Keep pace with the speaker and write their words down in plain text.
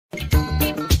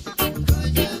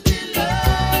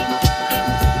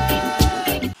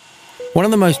One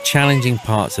of the most challenging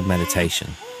parts of meditation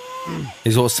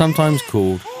is what's sometimes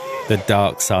called the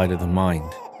dark side of the mind.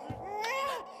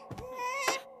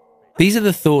 These are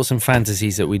the thoughts and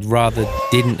fantasies that we'd rather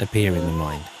didn't appear in the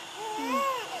mind.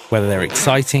 Whether they're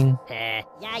exciting,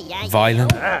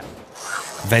 violent,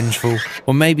 vengeful,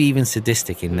 or maybe even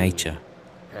sadistic in nature.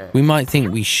 We might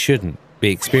think we shouldn't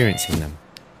be experiencing them.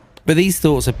 But these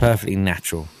thoughts are perfectly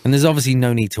natural, and there's obviously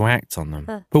no need to act on them.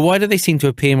 But why do they seem to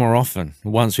appear more often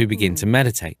once we begin to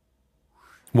meditate?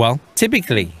 Well,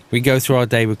 typically, we go through our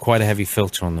day with quite a heavy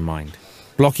filter on the mind,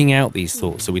 blocking out these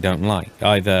thoughts that we don't like,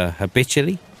 either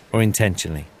habitually or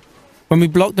intentionally. When we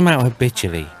block them out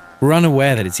habitually, we're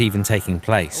unaware that it's even taking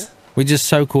place. We're just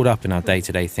so caught up in our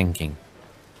day-to-day thinking.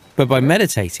 But by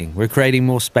meditating, we're creating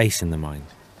more space in the mind.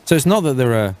 So it's not that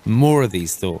there are more of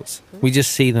these thoughts, we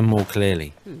just see them more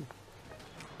clearly.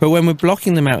 But when we're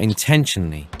blocking them out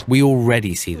intentionally, we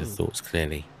already see the thoughts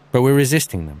clearly, but we're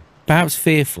resisting them, perhaps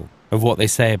fearful of what they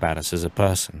say about us as a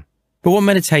person. But what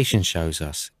meditation shows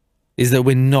us is that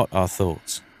we're not our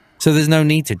thoughts, so there's no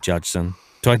need to judge them,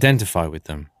 to identify with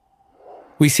them.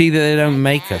 We see that they don't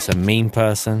make us a mean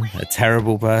person, a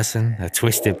terrible person, a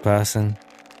twisted person.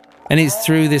 And it's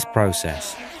through this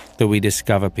process that we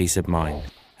discover peace of mind,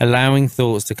 allowing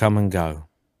thoughts to come and go,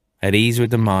 at ease with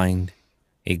the mind,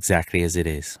 exactly as it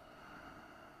is.